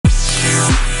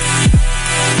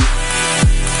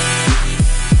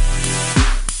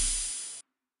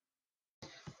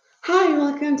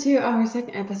to our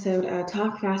second episode of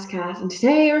Talk Fast Cast, and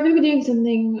today we're going to be doing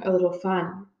something a little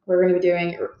fun. We're going to be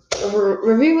doing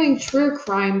reviewing true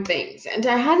crime things, and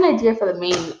I had an idea for the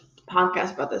main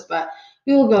podcast about this, but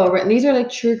we will go over it. And these are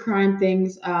like true crime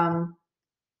things. I'm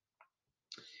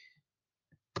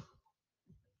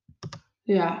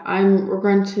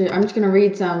just going to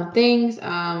read some things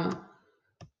about.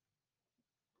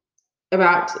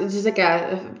 It's just like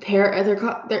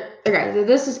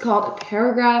this is called a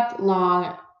paragraph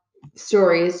long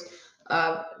stories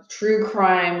of true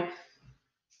crime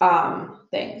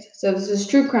things. So this is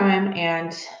true crime,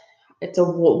 and it's a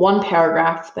one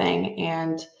paragraph thing,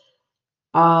 and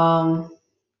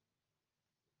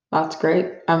that's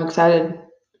great. I'm excited.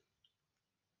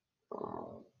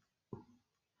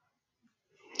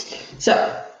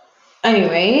 So,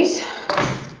 anyways,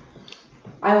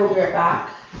 I will be right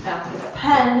back. I have to get a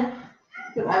pen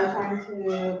because I'm trying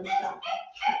to.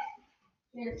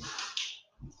 Here.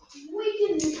 We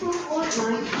can record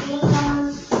my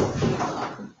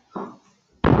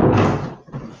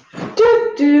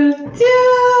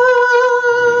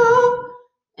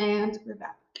and we're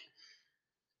back.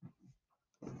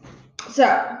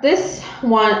 So this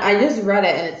one, I just read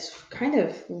it and it's kind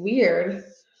of weird.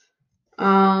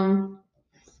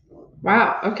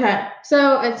 Wow. Okay.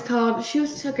 So it's called. So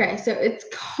it's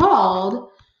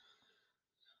called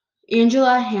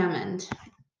Angela Hammond.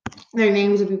 Their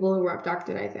names of people who were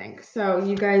abducted, I think. So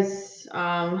you guys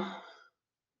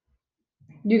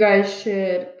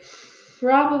should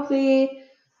probably.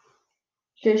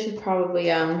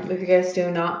 if you guys do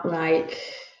not like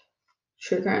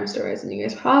true crime stories, and you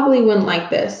guys probably wouldn't like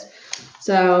this.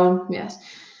 So yes.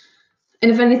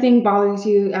 And if anything bothers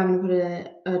you, I'm gonna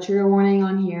put a trigger warning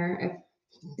on here. If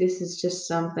this is just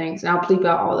some things, and I'll bleep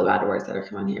out all the bad words that are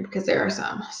coming here because there are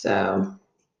some. So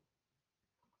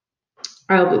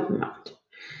I'll bleep them out.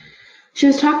 She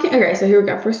was talking. Okay, so here we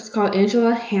go. First, it's called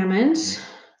Angela Hammond. She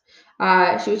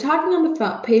was talking on the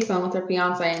payphone with her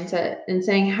fiance and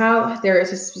saying how there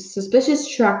is a suspicious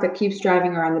truck that keeps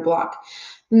driving around the block.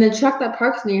 And the truck that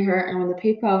parks near her, and where the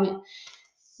payphone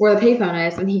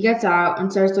is, and he gets out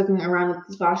and starts looking around at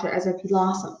the spot as if he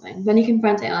lost something. Then he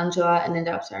confronts Angela and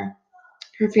interrupts her.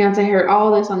 Her fiance heard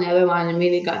all this on the other line and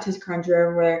immediately got to his car and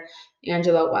drove where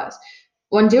Angela was.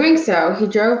 When doing so, he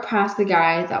drove past the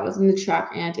guy that was in the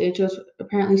truck, and Angela was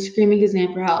apparently screaming his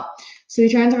name for help. So he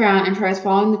turns around and tries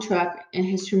following the truck, and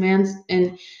his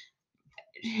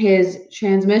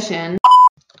transmission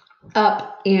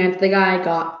up, and the guy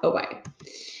got away.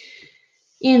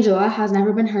 Angela has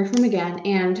never been heard from again,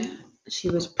 and she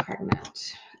was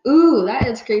pregnant. Ooh, that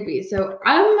is creepy. So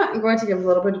I'm going to give a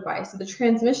little bit of advice. So the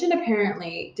transmission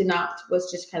apparently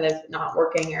was just kind of not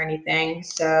working or anything.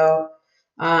 So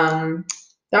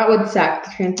that would suck.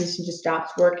 The transmission just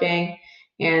stops working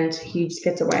and he just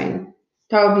gets away.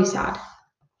 That would be sad.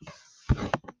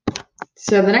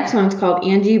 So the next one's called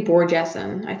Angie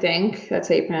Borgeson. I think that's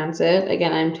how you pronounce it.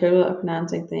 Again, I'm terrible at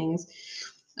pronouncing things.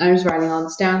 I'm just writing all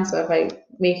this down, so if I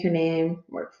make her name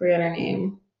or forget her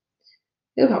name,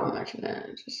 you'll probably mention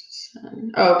it.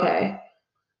 Okay.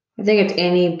 I think it's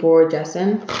Annie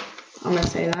Borgeson. I'm going to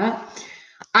say that.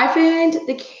 So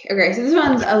this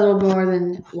one's a little more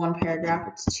than one paragraph.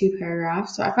 It's 2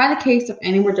 paragraphs. So I find the case of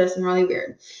Annie Borgeson really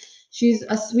weird. She's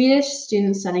a Swedish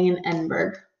student studying in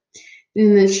Edinburgh.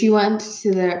 And then she went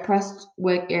to the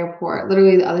Prestwick airport,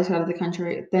 literally the other side of the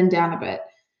country, then down a bit.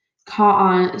 Caught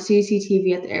on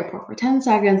CCTV at the airport for 10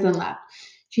 seconds and left.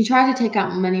 She tried to take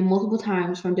out money multiple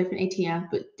times from different ATMs,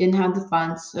 but didn't have the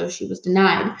funds, so she was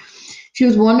denied. She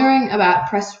was wondering about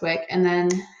Prestwick and then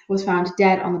was found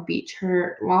dead on the beach.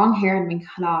 Her long hair had been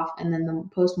cut off, and then the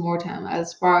post-mortem,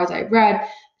 as far as I've read,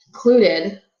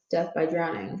 concluded death by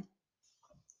drowning.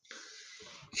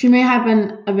 She may have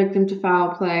been a victim to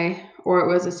foul play, or it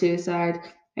was a suicide.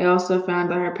 I also found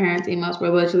that her parents' emails were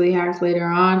allegedly hacked later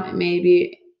on. It may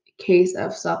be a case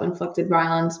of self-inflicted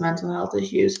violence, mental health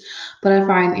issues, but I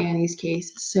find Annie's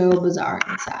case so bizarre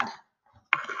and sad.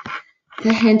 The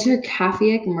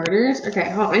Hinterkaifeck murders. Okay,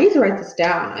 hold on. I need to write this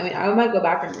down. I might go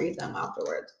back and read them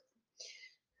afterwards.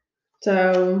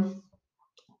 So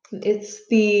it's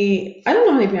I don't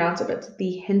know how you pronounce it, but it's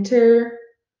the Hinterkaifeck.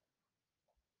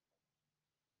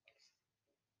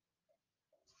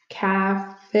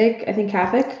 I think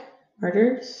Kaifeck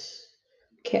murders.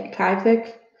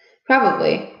 Kaifeck,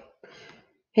 probably.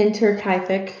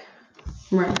 Hinterkaifeck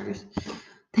murders.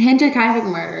 The Hinterkaifeck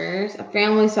murders. A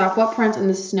family saw footprints in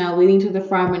the snow leading to the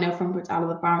farm, but no footprints out of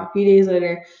the farm. A few days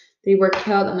later, they were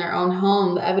killed in their own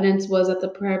home. The evidence was that the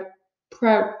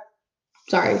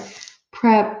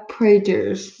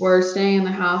predators were staying in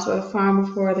the house or the farm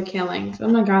before the killings. Oh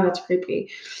my god, that's creepy.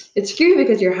 It's creepy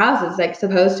because your house is like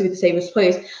supposed to be the safest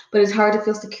place, but it's hard to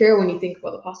feel secure when you think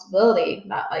about the possibility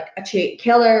that like a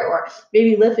killer or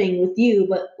maybe living with you,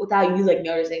 but without you like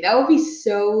noticing. That would be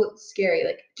so scary.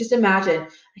 Like just imagine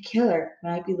a killer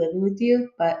might be living with you,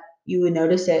 but you would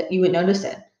notice it. You would notice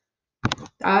it.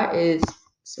 That is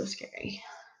so scary.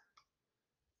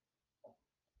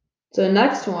 So the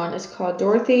next one is called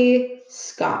Dorothy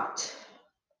Scott.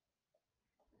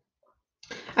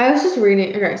 I was just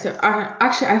reading. Okay, so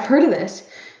actually, I've heard of this.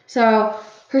 So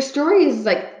her story is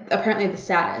like apparently the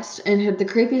saddest, and the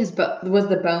creepiest was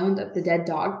the bones of the dead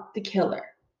dog, the killer.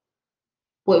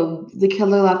 Well, the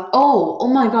killer left.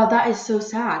 Oh my God, that is so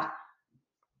sad.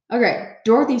 Okay,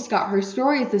 Dorothy Scott. Her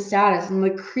story is the saddest, and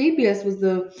the creepiest was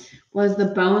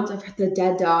the bones of the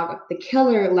dead dog the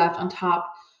killer left on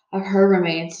top of her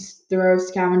remains. The road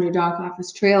scavenger dog left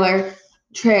his trail.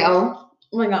 Oh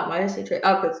my God, why did I say trail?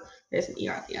 Oh, because there's an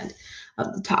ER at the end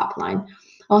of the top line.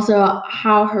 Also,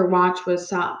 how her watch was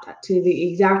stopped to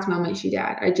the exact moment she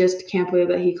died. I just can't believe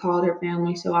that he called her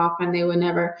family so often they would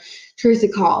never trace the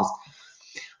calls.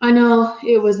 I know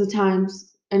it was the times.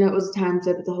 And it was a time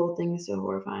zip, but the whole thing is so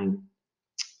horrifying.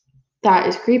 That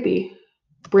is creepy.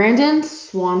 Brandon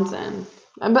Swanson.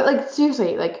 But like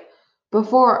seriously, like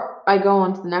before I go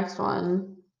on to the next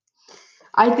one,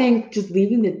 I think just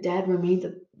leaving the dead remains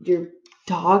of your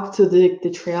dog to the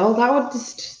trail, that would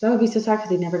be so sad because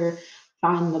they never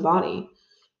found the body.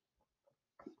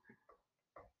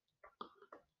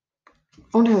 I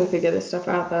wonder how they figure this stuff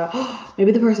out though.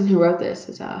 Maybe the person who wrote this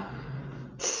is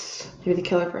maybe the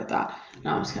killer wrote that.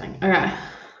 No, I'm just kidding.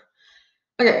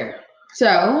 Okay.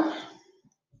 So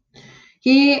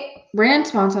Brandon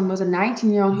Swanson was a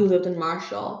 19-year-old who lived in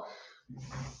Marshall.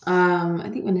 I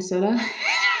think Minnesota. I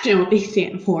don't know what they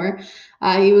stand for.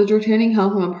 He was returning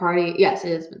home from a party. Yes,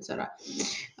 it is Minnesota.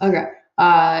 Okay.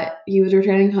 He was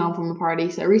returning home from a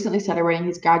party, so recently celebrating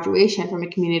his graduation from a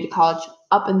community college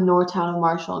up in the north town of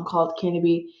Marshall and called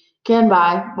Canby, and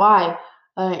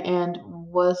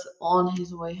was on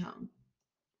his way home.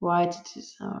 Why did it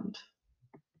sound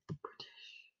British?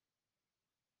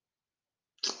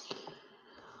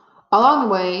 On the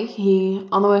way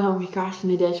home, he crashed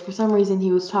in a ditch. For some reason,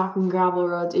 he was talking gravel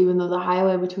roads, even though the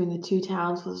highway between the two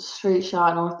towns was a straight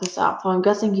shot north to south. So I'm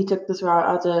guessing he took this route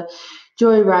as a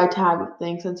joyride type of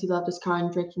thing, since he left his car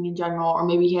and drinking in general, or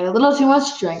maybe he had a little too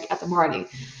much drink at the party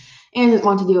and didn't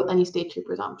want to deal with any state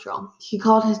troopers on patrol. He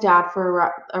called his dad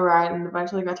for a ride and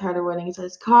eventually got tired of waiting inside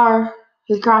his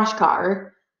crash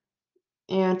car,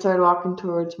 and started walking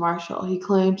towards Marshall. He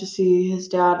claimed to see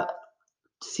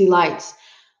lights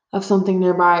of something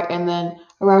nearby and then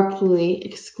abruptly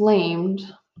exclaimed,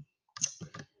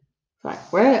 why?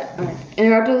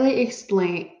 And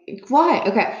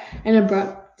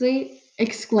abruptly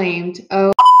exclaimed,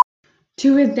 oh,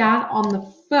 to his dad on the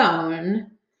phone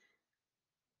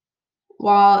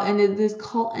this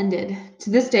call ended. To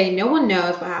this day, no one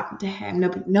knows what happened to him.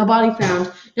 Nobody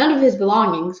found, none of his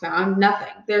belongings found,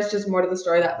 nothing. There's just more to the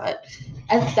story but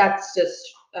that's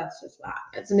just that.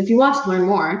 And if you want to learn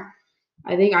more,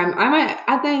 I think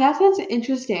I think that sounds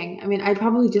interesting. I mean, I'd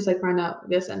probably just like find out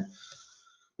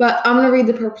but I'm gonna read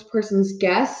the person's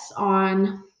guess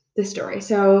on the story.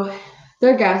 So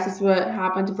their guess is what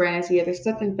happened to Brandon. He either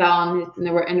slipped and fell and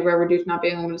they were in the river due to not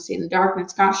being able to see in the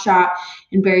darkness, got shot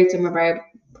and buried somewhere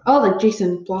like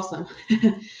Jason Blossom.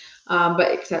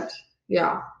 But except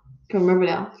can't remember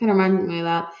now. Kind of reminded me of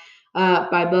that.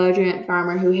 By belligerent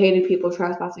farmer who hated people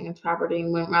trespassing his property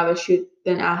and would rather shoot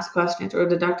than ask questions, or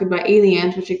deducted by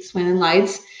aliens, which explain the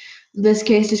lights. This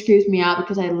case just creeps me out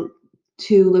because I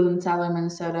too live in southern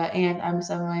Minnesota and I'm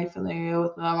semi-familiar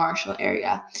with the Marshall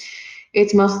area.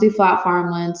 It's mostly flat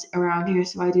farmlands around here,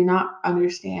 so I do not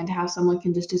understand how someone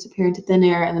can just disappear into thin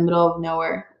air in the middle of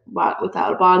nowhere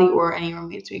without a body or any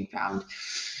remains being found.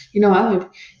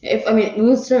 It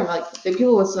was sort of like the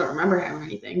people would still remember him or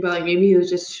anything, but like maybe he was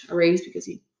just erased because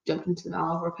he jumped into the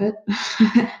lava pit.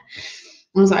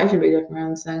 I'm sorry, I should be joking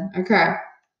around this thing. Okay.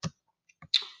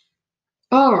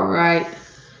 All right.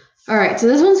 So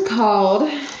this one's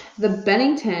called The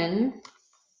Bennington.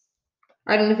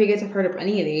 I don't know if you guys have heard of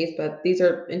any of these, but these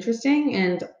are interesting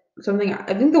and something.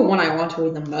 I think the one I want to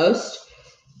read the most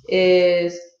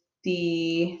is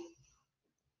I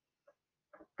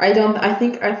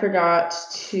think I forgot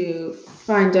to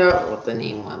find out what the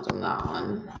name was on that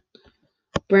one.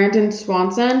 Brandon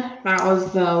Swanson. That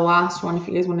was the last one if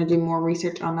you guys want to do more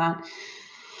research on that.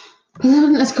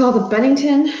 It's called The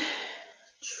Bennington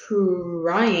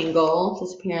Triangle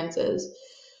Disappearances.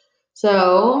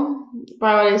 So,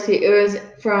 by what I see, it was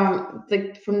from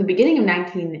the beginning of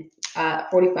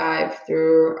 1945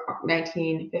 through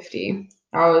 1950.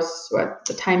 That was what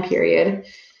the time period.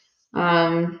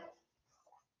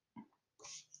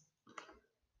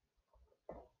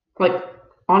 Like,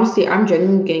 honestly, I'm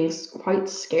genuinely getting quite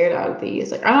scared out of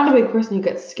these. Like, I'm not a big person who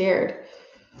gets scared.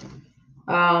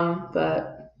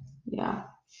 But yeah.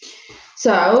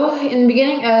 So, in the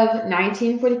beginning of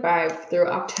 1945 through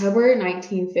October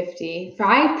 1950,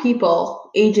 5 people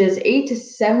ages 8 to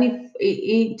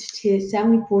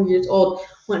 74 years old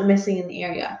went missing in the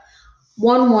area.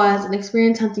 One was an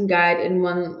experienced hunting guide, and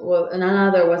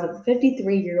another was a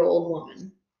 53-year-old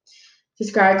woman,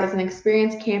 described as an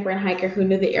experienced camper and hiker who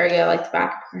knew the area like the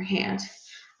back of her hand.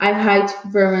 I've hiked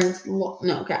Vermont's, no,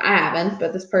 okay, I haven't,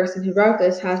 but this person who wrote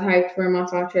this has hiked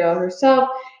Vermont's Log Trail herself,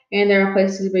 and there are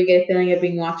places where you get a feeling of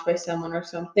being watched by someone or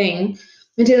something.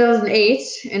 In 2008,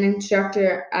 an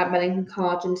instructor at Bennington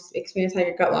College and experienced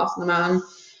hiker got lost on the mountain.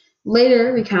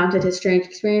 Later recounted his strange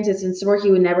experiences and swore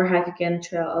he would never hike again the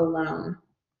trail alone.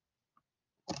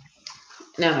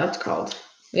 No, that's called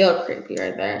real creepy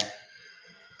right there.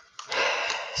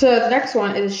 So the next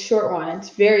one is a short one. It's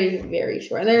very, very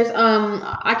short. And there's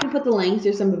I can put the links.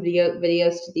 There's some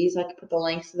videos to these. I can put the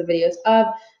links to the videos of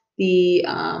the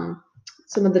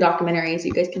some of the documentaries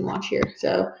you guys can watch here.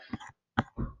 So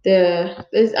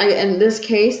in this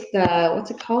case,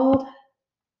 what's it called?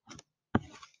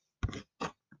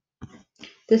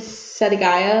 The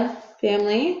Setagaya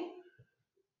family.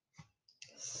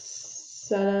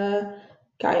 Setagaya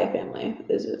family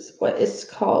is what it's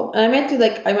called. And I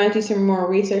might do some more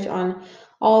research on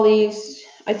all these.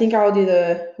 I think I will do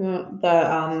the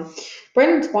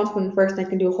Brandon Swanson one first, and I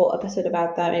can do a whole episode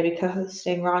about that, maybe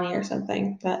co-hosting Ronnie or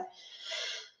something. But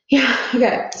yeah,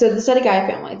 okay. So the Setagaya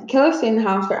family. The killer stayed in the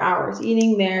house for hours,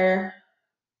 eating their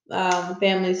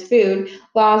family's food,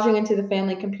 lounging into the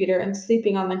family computer, and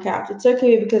sleeping on the couch. It's so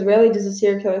creepy because rarely does a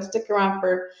serial killer stick around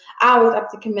for hours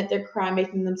after to commit their crime,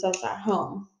 making themselves at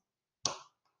home.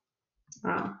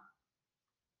 Wow.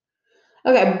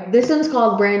 Okay, this one's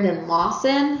called Brandon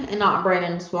Lawson and not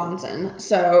Brandon Swanson.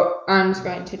 So I'm just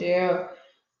going to do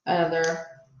another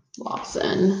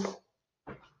Lawson.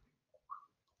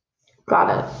 Got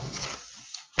it.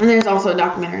 And there's also a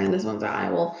documentary in this one, so I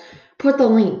will put the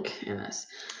link in this.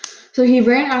 So he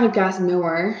ran out of gas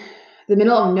nowhere, the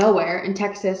middle of nowhere in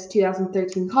Texas,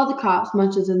 2013, called the cops,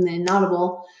 much as in the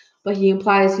inaudible, but he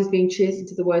implies he's being chased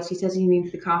into the woods. He says he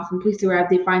needs the cops. When police arrive,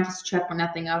 they find his truck but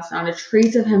nothing else, not a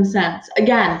trace of him since.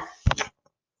 Again,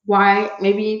 why?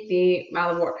 Maybe the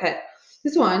Malibor pit.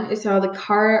 This one is called the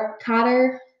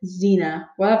Katerzina,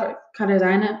 whatever.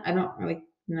 Katerzina? I don't really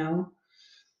know.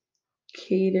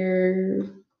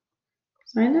 Katerzina?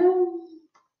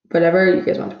 Whatever you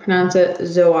guys want to pronounce it.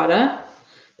 Zawada.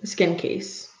 The skin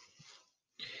case.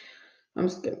 So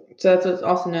that's what's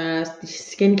also known as the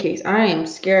skin case. I am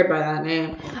scared by that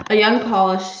name. A young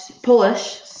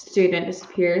Polish student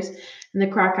disappears in the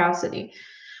Krakow city.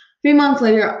 3 months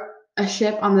later, a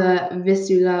ship on the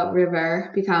Vistula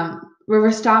River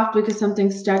stopped because something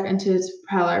stuck into its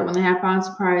propeller.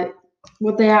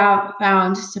 What they have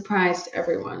found surprised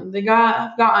everyone. They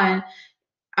gotten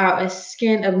out a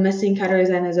skin of missing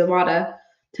Katerzina Zawada,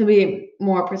 to be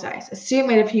more precise. A suit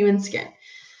made of human skin.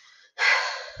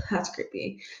 That's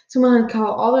creepy. Someone had cut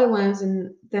all their limbs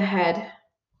in the head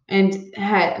and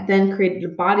had then created a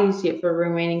body suit for the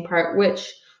remaining part,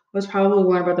 which was probably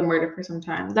worn about the murder for some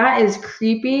time. That is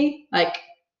creepy, like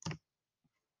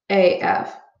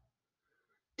AF.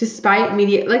 Despite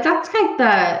media, like that's like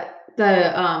the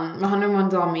 101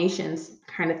 Dalmatians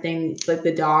kind of thing, like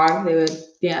the dog. They would,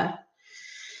 yeah.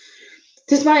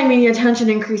 Despite media attention,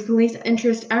 increased police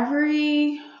interest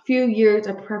every few years,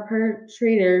 a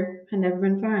perpetrator had never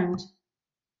been found.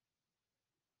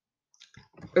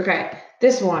 Okay,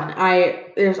 this one,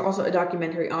 there's also a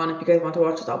documentary on if you guys want to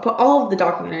watch this. I'll put all of the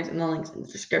documentaries and the links in the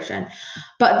description.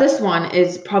 But this one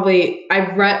is probably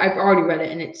I've already read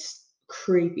it and it's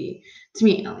creepy to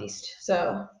me at least.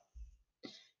 So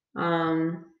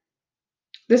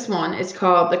this one is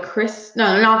called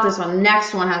no, not this one. The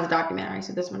next one has a documentary,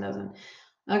 so this one doesn't.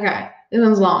 Okay, this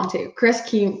one's long too. Chris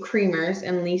Creamers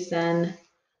and Leeson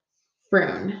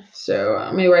Froon. So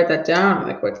let me write that down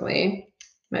really quickly.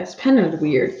 My pen is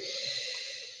weird.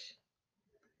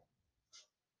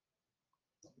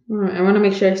 I want to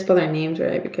make sure I spell their names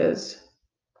right because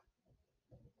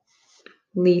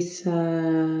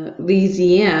Leeson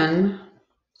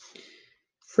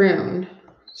Froon.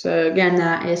 So again,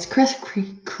 that is Chris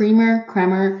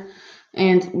Kremer,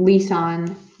 and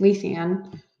Leeson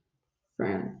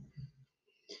Froon.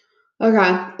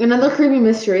 Okay, another creepy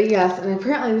mystery. Yes, and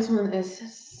apparently this one is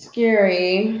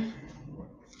scary.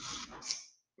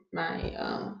 My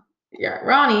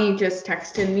Ronnie just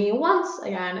texted me once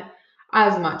again,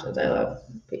 as much as I love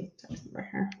being texted by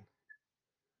her.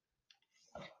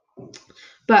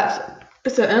 But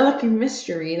so another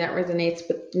mystery that resonates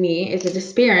with me is the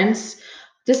disappearance.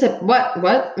 What?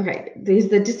 Okay,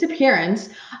 the disappearance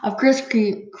of Chris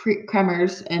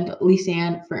Kremers and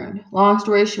Lisanne Froon. Long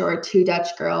story short, two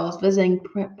Dutch girls visiting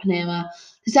Panama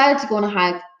decided to go on a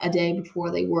hike a day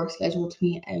before they were scheduled to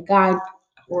meet a guide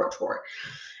for a tour.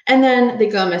 And then they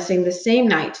go missing the same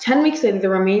night. 10 weeks later, the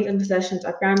remains and possessions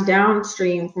are found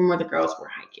downstream from where the girls were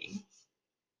hiking.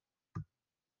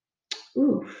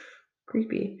 Ooh,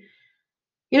 creepy.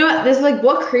 You know what? This is like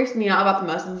what creeps me out about the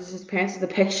most of this disappearance is the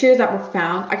pictures that were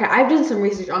found. Okay, I've done some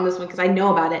research on this one because I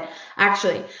know about it.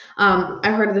 Actually,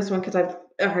 I've heard of this one because I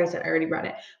already read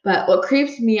it. But what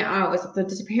creeps me out is the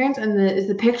disappearance and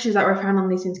the pictures that were found on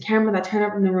Lisanne's camera that turn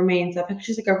up in the remains. The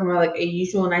pictures that go from like a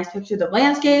usual nice picture of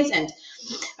landscapes and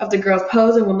of the girls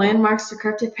posing with landmarks to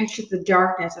cryptic pictures of the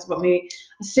darkness as what made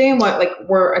assume what like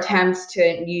were attempts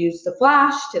to use the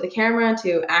flash to the camera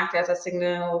to act as a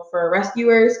signal for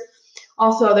rescuers.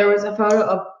 Also, there was a photo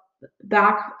of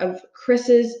back of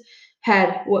Chris's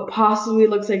head, what possibly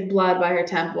looks like blood by her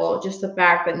temple. Just the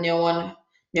fact that no one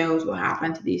knows what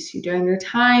happened to these two during their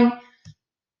time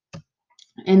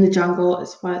in the jungle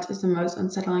is what is the most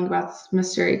unsettling about this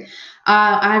mystery.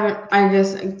 I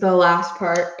just the last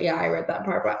part. Yeah, I read that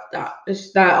part, but that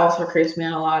also creeps me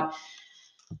out a lot.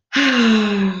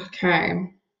 Okay.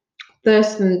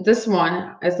 This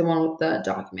one is the one with the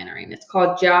documentary, and it's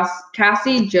called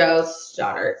Cassie Jo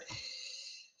Stoddart.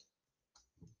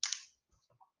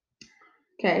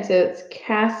 Okay, so it's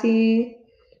Cassie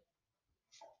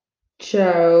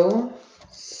Jo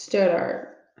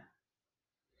Stoddart.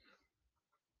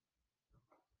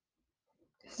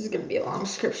 This is gonna be a long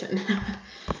description.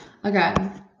 Okay.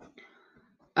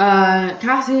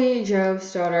 Cassie Jo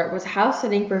Stoddart was house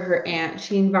sitting for her aunt.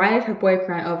 She invited her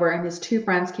boyfriend over, and his two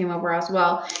friends came over as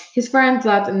well. His friends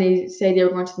left, and they say they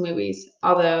were going to the movies,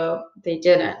 although they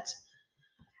didn't.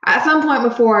 At some point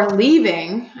before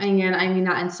leaving, and I mean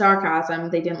not in sarcasm,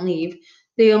 they didn't leave.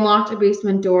 They unlocked a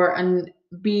basement door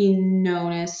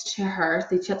unbeknownst to her.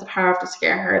 They shut the power off to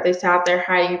scare her. They sat there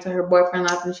hiding until her boyfriend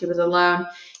left and she was alone,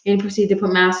 and proceeded to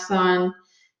put masks on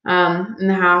in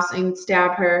the house and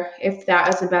stab her. If that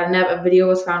wasn't bad enough, a video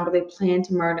was found where they planned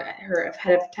to murder her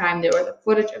ahead of time. There was a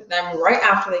footage of them right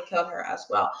after they killed her as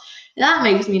well. And that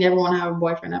makes me never want to have a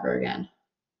boyfriend ever again.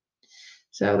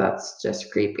 So that's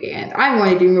just creepy. And I'm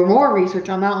going to do more research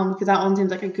on that one because that one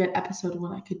seems like a good episode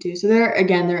one I could do. So there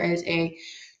is a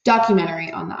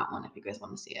documentary on that one if you guys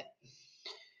want to see it.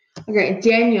 Okay,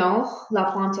 Daniel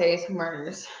LaPlante's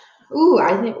murders.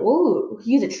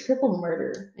 He's a triple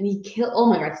murder. And he killed, oh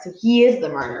my God, so he is the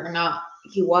murderer, not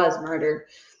he was murdered.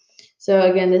 So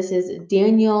again, this is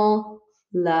Daniel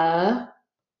LaPlante.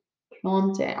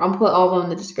 I'll put all of them in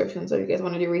the description so if you guys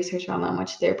want to do research on them,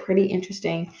 which they're pretty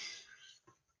interesting.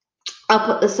 I'll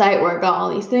put the site where I got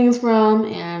all these things from,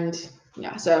 and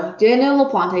yeah, so Daniel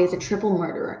LaPlante is a triple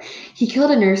murderer. He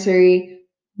killed a nursery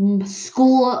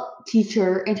school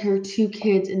teacher and her two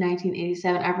kids in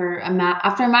 1987 after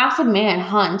a massive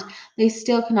manhunt. They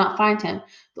still cannot find him.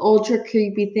 The ultra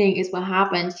creepy thing is what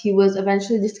happened. He was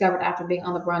eventually discovered after being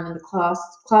on the run in the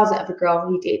closet of a girl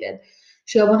he dated.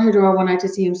 She opened her door one night to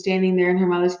see him standing there in her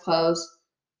mother's clothes.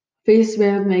 Face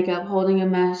smeared with makeup, holding a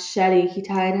machete, he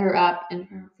tied her up and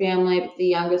her family, but the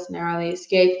youngest narrowly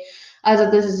escaped. As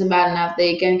if this isn't bad enough,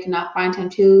 they again could not find him.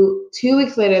 Two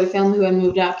weeks later, the family who had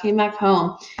moved out came back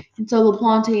home and saw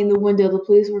LaPlante in the window. The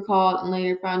police were called and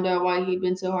later found out why he'd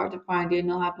been so hard to find.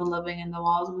 Daniel had been living in the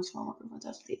walls of his former girlfriend's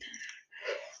house.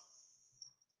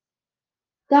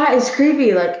 That is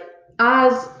creepy. Like,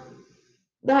 as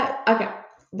that, okay,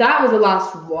 that was the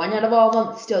last one out of all of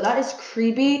them. Still, that is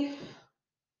creepy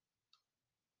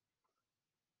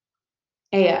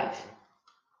AF.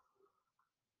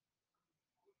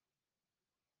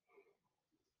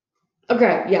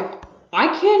 Okay, yeah.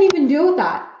 I can't even deal with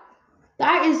that.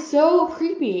 That is so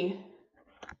creepy.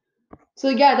 So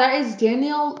yeah, that is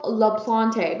Daniel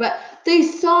LaPlante. But they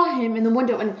saw him in the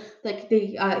window and like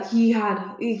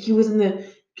he was in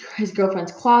his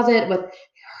girlfriend's closet with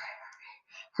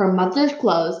her mother's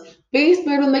clothes, face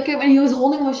smeared with makeup, and he was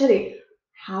holding a machete.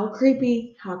 How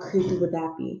creepy would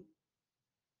that be?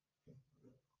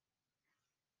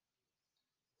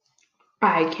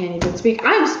 I can't even speak.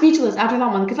 I'm speechless after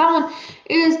that one because that one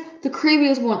is the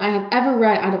creepiest one I have ever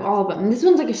read out of all of them. And this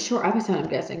one's like a short episode, I'm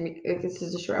guessing. This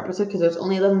is a short episode because it's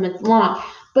only 11 minutes long.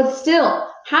 But still,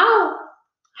 how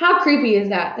How creepy is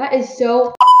that? That is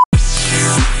so